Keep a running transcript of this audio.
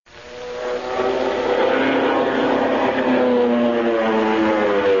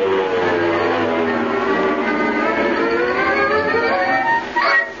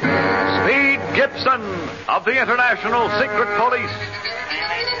of the International Secret Police.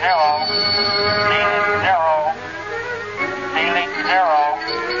 Zero. Ceiling zero. Ceiling zero.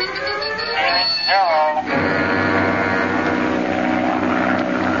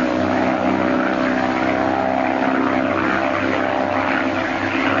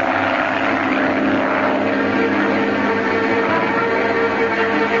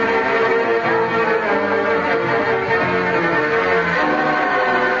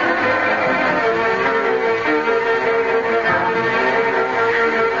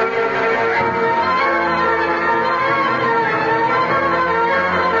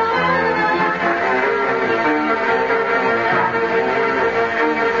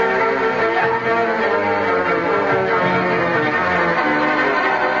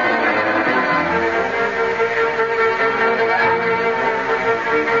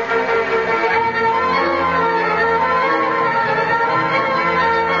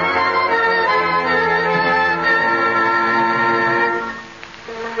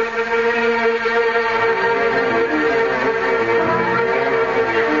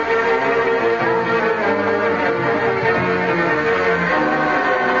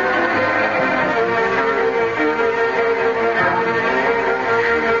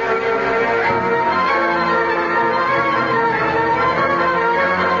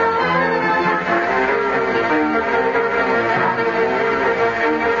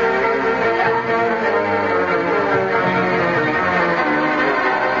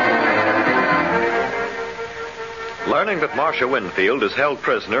 Learning that Marcia Winfield is held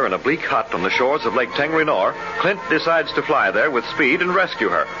prisoner in a bleak hut on the shores of Lake Tengrinor, Clint decides to fly there with speed and rescue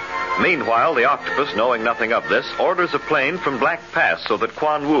her. Meanwhile, the octopus, knowing nothing of this, orders a plane from Black Pass so that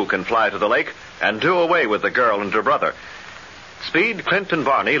Quan Wu can fly to the lake and do away with the girl and her brother. Speed, Clint, and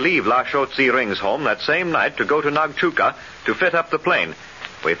Barney leave La Chaux Ring's home that same night to go to Nagchuka to fit up the plane.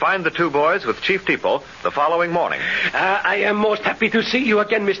 We find the two boys with Chief Tipo the following morning. I am most happy to see you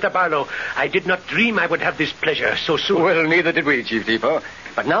again, Mr. Barlow. I did not dream I would have this pleasure so soon. Well, neither did we, Chief Tipo.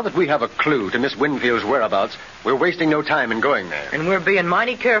 But now that we have a clue to Miss Winfield's whereabouts, we're wasting no time in going there. And we're being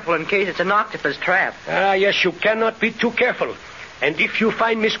mighty careful in case it's an octopus trap. Yes, you cannot be too careful. And if you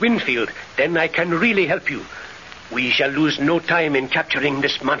find Miss Winfield, then I can really help you. We shall lose no time in capturing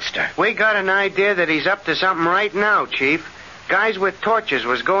this monster. We got an idea that he's up to something right now, Chief. Guys with torches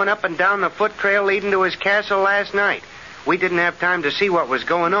was going up and down the foot trail leading to his castle last night. We didn't have time to see what was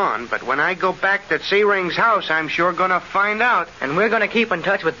going on, but when I go back to Searing's house, I'm sure going to find out. And we're going to keep in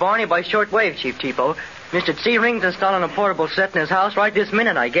touch with Barney by shortwave, Chief Tipo. Mr. Searing's installing a portable set in his house right this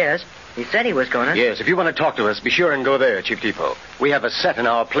minute, I guess. He said he was going to. Yes, if you want to talk to us, be sure and go there, Chief Tipo. We have a set in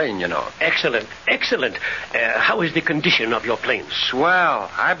our plane, you know. Excellent, excellent. How is the condition of your plane?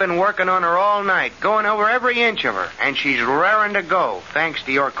 Swell. I've been working on her all night, going over every inch of her, and she's raring to go, thanks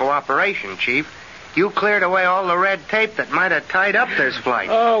to your cooperation, Chief. You cleared away all the red tape that might have tied up this flight.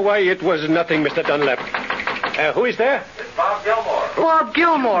 Oh, why, it was nothing, Mr. Dunlap. Who is there? It's Bob Gilmore. Bob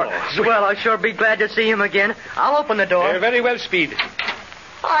Gilmore. Well, I'll sure be glad to see him again. I'll open the door. Very well, Speed.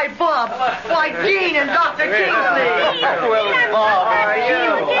 Hi, Bob. Why, Jean and Dr. Kingsley. Well, Bob, how are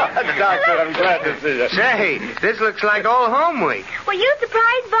you? Doctor, I'm glad to see you. Say, this looks like old home week. Were you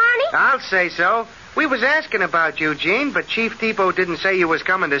surprised, Barney? I'll say so. We was asking about you, Gene, but Chief Tipo didn't say you was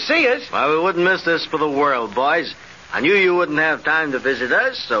coming to see us. Well, we wouldn't miss this for the world, boys. I knew you wouldn't have time to visit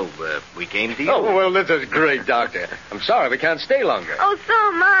us, so we came to you. Oh, well, this is great, Doctor. I'm sorry we can't stay longer. Oh, so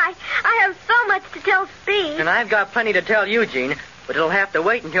am I. I have so much to tell Speed. And I've got plenty to tell you, Jean, but it'll have to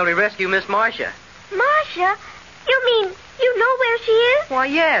wait until we rescue Miss Marcia. Marcia? You mean you know where she is? Why,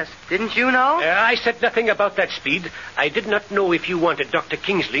 yes. Didn't you know? I said nothing about that, Speed. I did not know if you wanted Dr.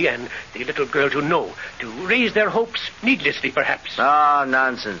 Kingsley and the little girl to know, to raise their hopes needlessly, perhaps. Oh,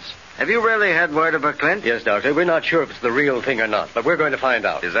 nonsense. Have you really had word of her, Clint? Yes, Doctor. We're not sure if it's the real thing or not, but we're going to find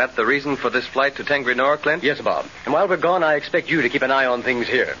out. Is that the reason for this flight to Tengrinor, Clint? Yes, Bob. And while we're gone, I expect you to keep an eye on things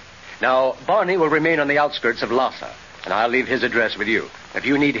here. Now, Barney will remain on the outskirts of Lhasa, and I'll leave his address with you. If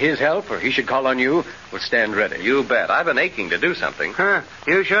you need his help or he should call on you, we'll stand ready. You bet. I've been aching to do something. Huh.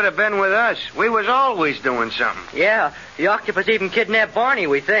 You should have been with us. We was always doing something. Yeah, the octopus even kidnapped Barney,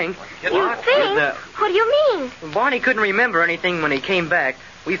 we think. You think? What do you mean? Barney couldn't remember anything when he came back.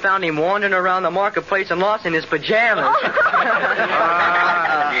 We found him wandering around the marketplace and lost in his pajamas.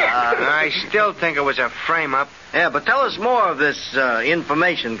 I still think it was a frame-up. Yeah, but tell us more of this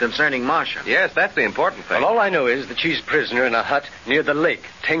information concerning Marcia. Yes, that's the important thing. Well, all I know is that she's prisoner in a hut near the lake,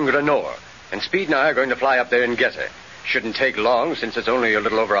 Tengrinor. And Speed and I are going to fly up there and get her. Shouldn't take long, since it's only a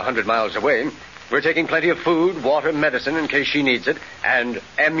little over 100 miles away. We're taking plenty of food, water, medicine in case she needs it, and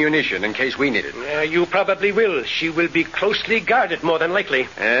ammunition in case we need it. You probably will. She will be closely guarded, more than likely.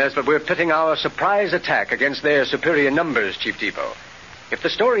 Yes, but we're pitting our surprise attack against their superior numbers, Chief Depot. If the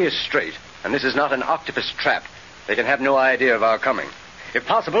story is straight, and this is not an octopus trap, they can have no idea of our coming. If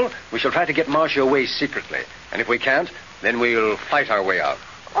possible, we shall try to get Marcia away secretly. And if we can't, then we'll fight our way out.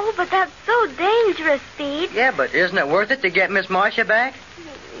 Oh, but that's so dangerous, Speed. Yeah, but isn't it worth it to get Miss Marcia back?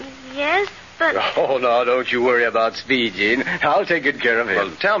 Yes, but... Oh, no, don't you worry about Speed, Gene. I'll take good care of him.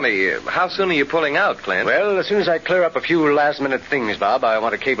 Well, tell me, how soon are you pulling out, Clint? Well, as soon as I clear up a few last-minute things, Bob, I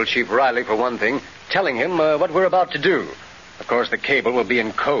want to cable Chief Riley for one thing, telling him what we're about to do. Of course, the cable will be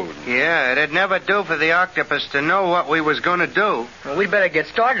in code. Yeah, it'd never do for the octopus to know what we was going to do. Well, we'd better get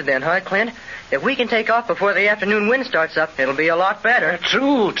started then, huh, Clint? If we can take off before the afternoon wind starts up, it'll be a lot better.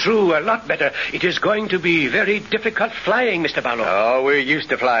 True, a lot better. It is going to be very difficult flying, Mr. Barlow. Oh, we're used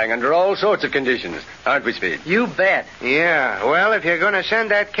to flying under all sorts of conditions, aren't we, Speed? You bet. Yeah, well, if you're going to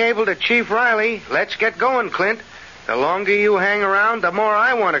send that cable to Chief Riley, let's get going, Clint. The longer you hang around, the more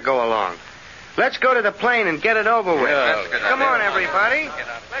I want to go along. Let's go to the plane and get it over with. Come on, everybody.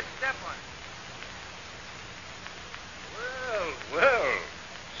 Let's step on it. Well.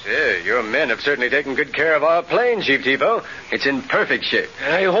 Say, your men have certainly taken good care of our plane, Chief Depot. It's in perfect shape.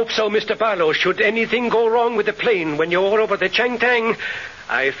 I hope so, Mr. Barlow. Should anything go wrong with the plane when you're over the Changtang,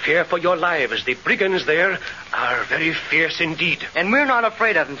 I fear for your lives. The brigands there are very fierce indeed. And we're not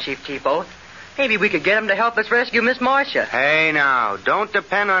afraid of them, Chief Depot. Maybe we could get them to help us rescue Miss Marcia. Hey, now, don't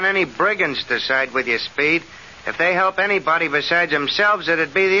depend on any brigands to side with you, Speed. If they help anybody besides themselves,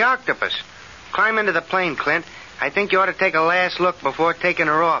 it'd be the octopus. Climb into the plane, Clint. I think you ought to take a last look before taking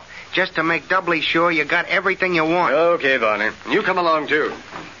her off, just to make doubly sure you got everything you want. Okay, Barney. You come along, too.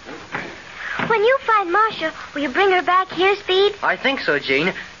 When you find Marcia, will you bring her back here, Speed? I think so,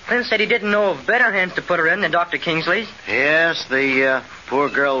 Gene. Clint said he didn't know of better hands to put her in than Dr. Kingsley's. Yes, the poor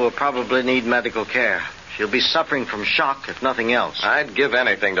girl will probably need medical care. She'll be suffering from shock, if nothing else. I'd give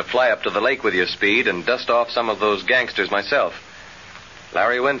anything to fly up to the lake with you, Speed, and dust off some of those gangsters myself.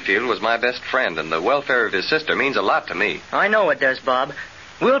 Larry Winfield was my best friend, and the welfare of his sister means a lot to me. I know it does, Bob.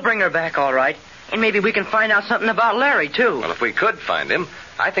 We'll bring her back, all right. And maybe we can find out something about Larry, too. Well, if we could find him,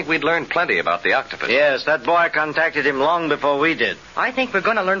 I think we'd learn plenty about the octopus. Yes, that boy contacted him long before we did. I think we're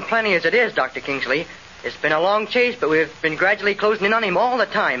going to learn plenty as it is, Dr. Kingsley. It's been a long chase, but we've been gradually closing in on him all the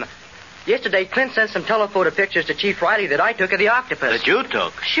time. Yesterday, Clint sent some telephoto pictures to Chief Riley that I took of the octopus. That you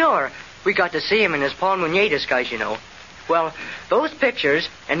took? Sure. We got to see him in his Paul Meunier disguise, you know. Well, those pictures,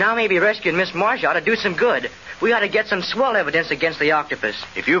 and now maybe rescuing Miss Marcia, ought to do some good. We ought to get some swell evidence against the octopus.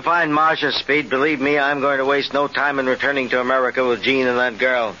 If you find Marcia, Speed, believe me, I'm going to waste no time in returning to America with Jean and that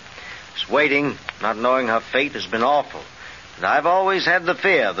girl. Just waiting, not knowing her fate, has been awful. And I've always had the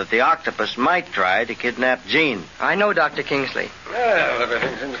fear that the octopus might try to kidnap Jean. I know, Dr. Kingsley. Well,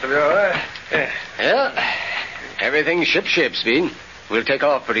 everything seems to be all right. Yeah, everything's ship-shape, Speed. We'll take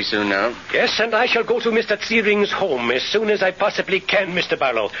off pretty soon now. Yes, and I shall go to Mr. Searing's home as soon as I possibly can, Mr.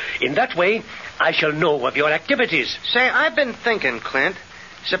 Barlow. In that way, I shall know of your activities. Say, I've been thinking, Clint.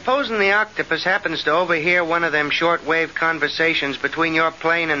 Supposing the octopus happens to overhear one of them shortwave conversations between your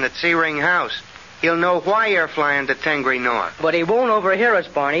plane and the Searing house. He'll know why you're flying to Tengri North. But he won't overhear us,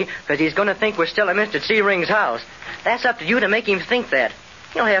 Barney, because he's going to think we're still at Mr. Searing's house. That's up to you to make him think that.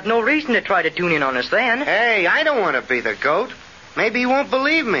 He'll have no reason to try to tune in on us then. Hey, I don't want to be the goat. Maybe he won't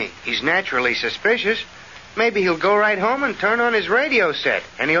believe me. He's naturally suspicious. Maybe he'll go right home and turn on his radio set,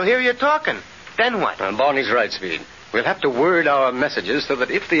 and he'll hear you talking. Then what? Barney's right, Speed. We'll have to word our messages so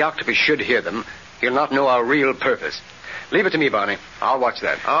that if the octopus should hear them, he'll not know our real purpose. Leave it to me, Barney. I'll watch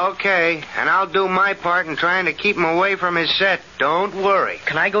that. Okay, and I'll do my part in trying to keep him away from his set. Don't worry.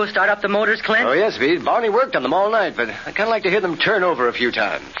 Can I go start up the motors, Clint? Oh, yes, Speed. Barney worked on them all night, but I kind of like to hear them turn over a few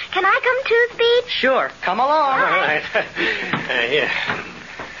times. Can I come too, Speed? Sure. Come along. All right. Here.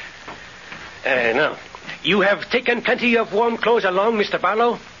 Now, you have taken plenty of warm clothes along, Mr.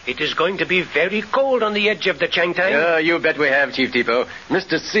 Barlow. It is going to be very cold on the edge of the Changtang. You bet we have, Chief Depot.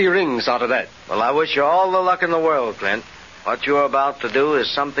 Mr. Searing saw to that. Well, I wish you all the luck in the world, Clint. What you're about to do is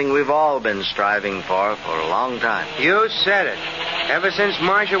something we've all been striving for a long time. You said it. Ever since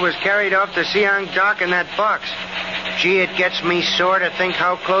Marcia was carried off the Siang dock in that box. Gee, it gets me sore to think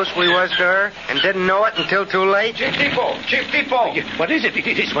how close we was to her and didn't know it until too late. Chief Depot! What is it?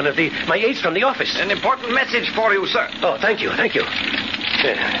 It is one of my aides from the office. An important message for you, sir. Oh, thank you.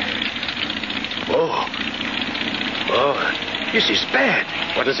 This is bad.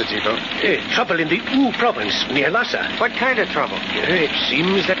 What is it, Tipo? Trouble in the U province near Lhasa. What kind of trouble? It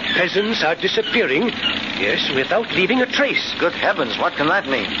seems that peasants are disappearing, yes, without leaving a trace. Good heavens, what can that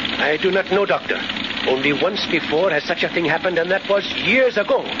mean? I do not know, Doctor. Only once before has such a thing happened, and that was years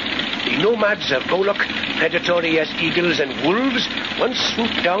ago. The nomads of Golok, predatory as eagles and wolves, once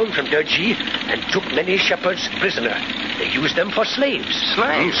swooped down from Durji and took many shepherds prisoner. They used them for slaves.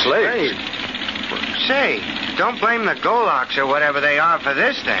 Slaves? Say, don't blame the Goloks or whatever they are for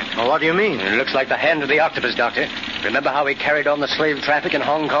this, then. Well, what do you mean? It looks like the hand of the octopus, Doctor. Remember how he carried on the slave traffic in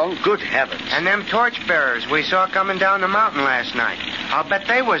Hong Kong? Good heavens. And them torchbearers we saw coming down the mountain last night. I'll bet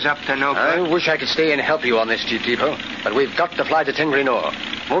they was up to no I good. wish I could stay and help you on this, Chief Depot, but we've got to fly to Tengri Nor.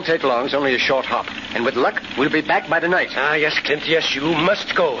 Won't take long, it's only a short hop. And with luck, we'll be back by the night. Ah, yes, Clint, yes, you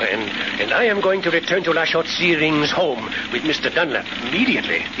must go. And I am going to return to La Chaux-Ring's home with Mr. Dunlap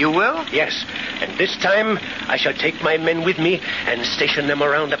immediately. You will? Yes, and this time I shall take my men with me and station them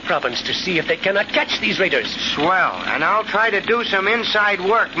around the province to see if they cannot catch these raiders. Swell. And I'll try to do some inside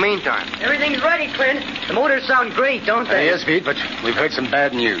work meantime. Everything's ready, Clint. The motors sound great, don't they? Yes, Pete, but we've heard some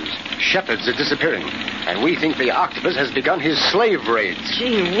bad news. Shepherds are disappearing, and we think the octopus has begun his slave raids.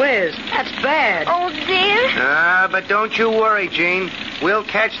 Gee whiz, that's bad. Oh, dear. But don't you worry, Gene. We'll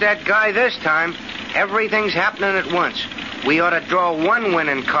catch that guy this time. Everything's happening at once. We ought to draw one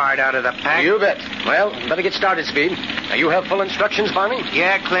winning card out of the pack. You bet. Well, better get started, Speed. Now, you have full instructions, Barney?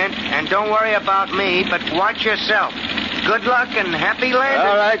 Yeah, Clint. And don't worry about me, but watch yourself. Good luck and happy landing.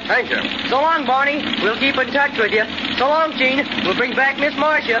 All right, thank you. So long, Barney. We'll keep in touch with you. So long, Gene. We'll bring back Miss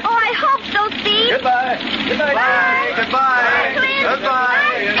Marcia. Oh, I hope so, Speed. Goodbye. Goodbye. Bye. Goodbye. Bye, Clint. Goodbye.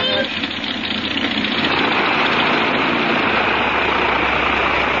 Bye, Speed.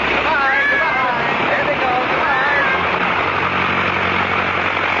 There they go.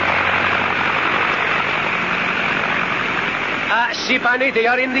 See, Barney, they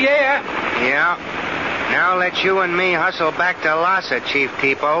are in the air. Yeah. Now let you and me hustle back to Lhasa, Chief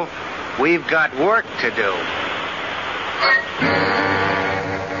Tipo. We've got work to do.